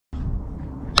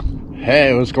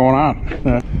Hey, what's going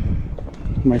on?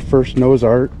 My first nose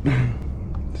art.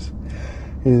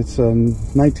 It's a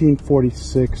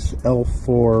 1946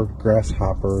 L4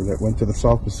 grasshopper that went to the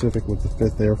South Pacific with the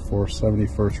 5th Air Force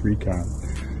 71st Recon.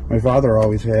 My father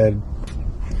always had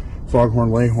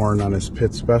Foghorn Leghorn on his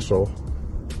Pitts Special,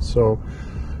 so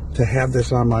to have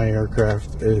this on my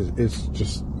aircraft is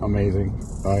just amazing.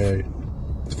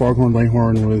 Foghorn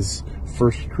Leghorn was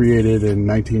first created in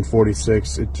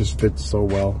 1946. It just fits so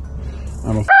well.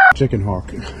 I'm a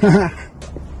Chickenhawk.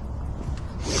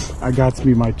 I got to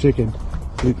be my chicken.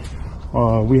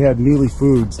 We had Nealey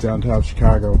Foods downtown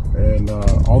Chicago, and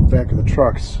all the back of the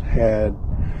trucks had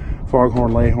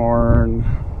Foghorn Leghorn,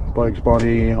 Bugs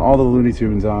Bunny, all the Looney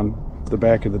Tunes on the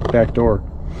back of the back door,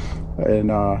 and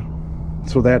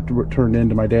so that turned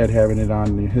into my dad having it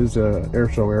on his air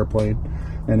show airplane,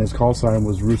 and his call sign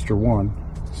was Rooster 1.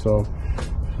 So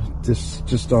this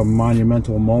just a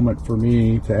monumental moment for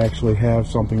me to actually have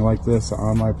something like this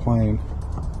on my plane.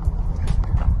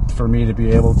 For me to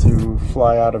be able to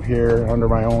fly out of here under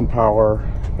my own power,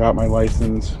 got my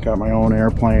license, got my own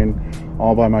airplane,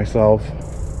 all by myself.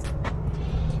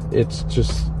 It's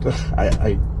just,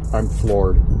 I'm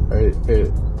floored.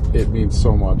 It means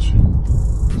so much.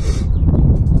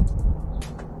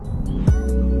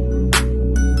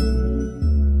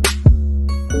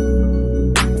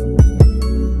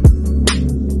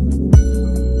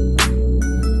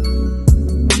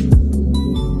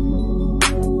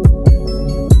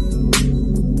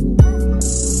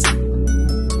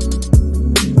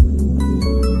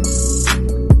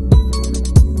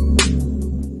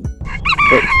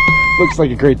 It looks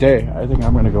like a great day. I think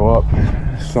I'm gonna go up.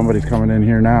 Somebody's coming in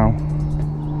here now.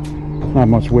 Not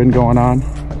much wind going on.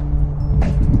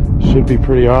 Should be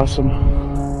pretty awesome.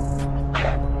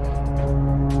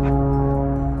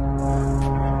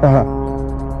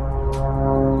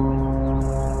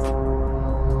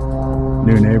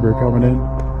 New neighbor coming in.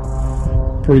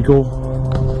 Pretty cool.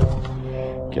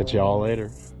 Catch you all later.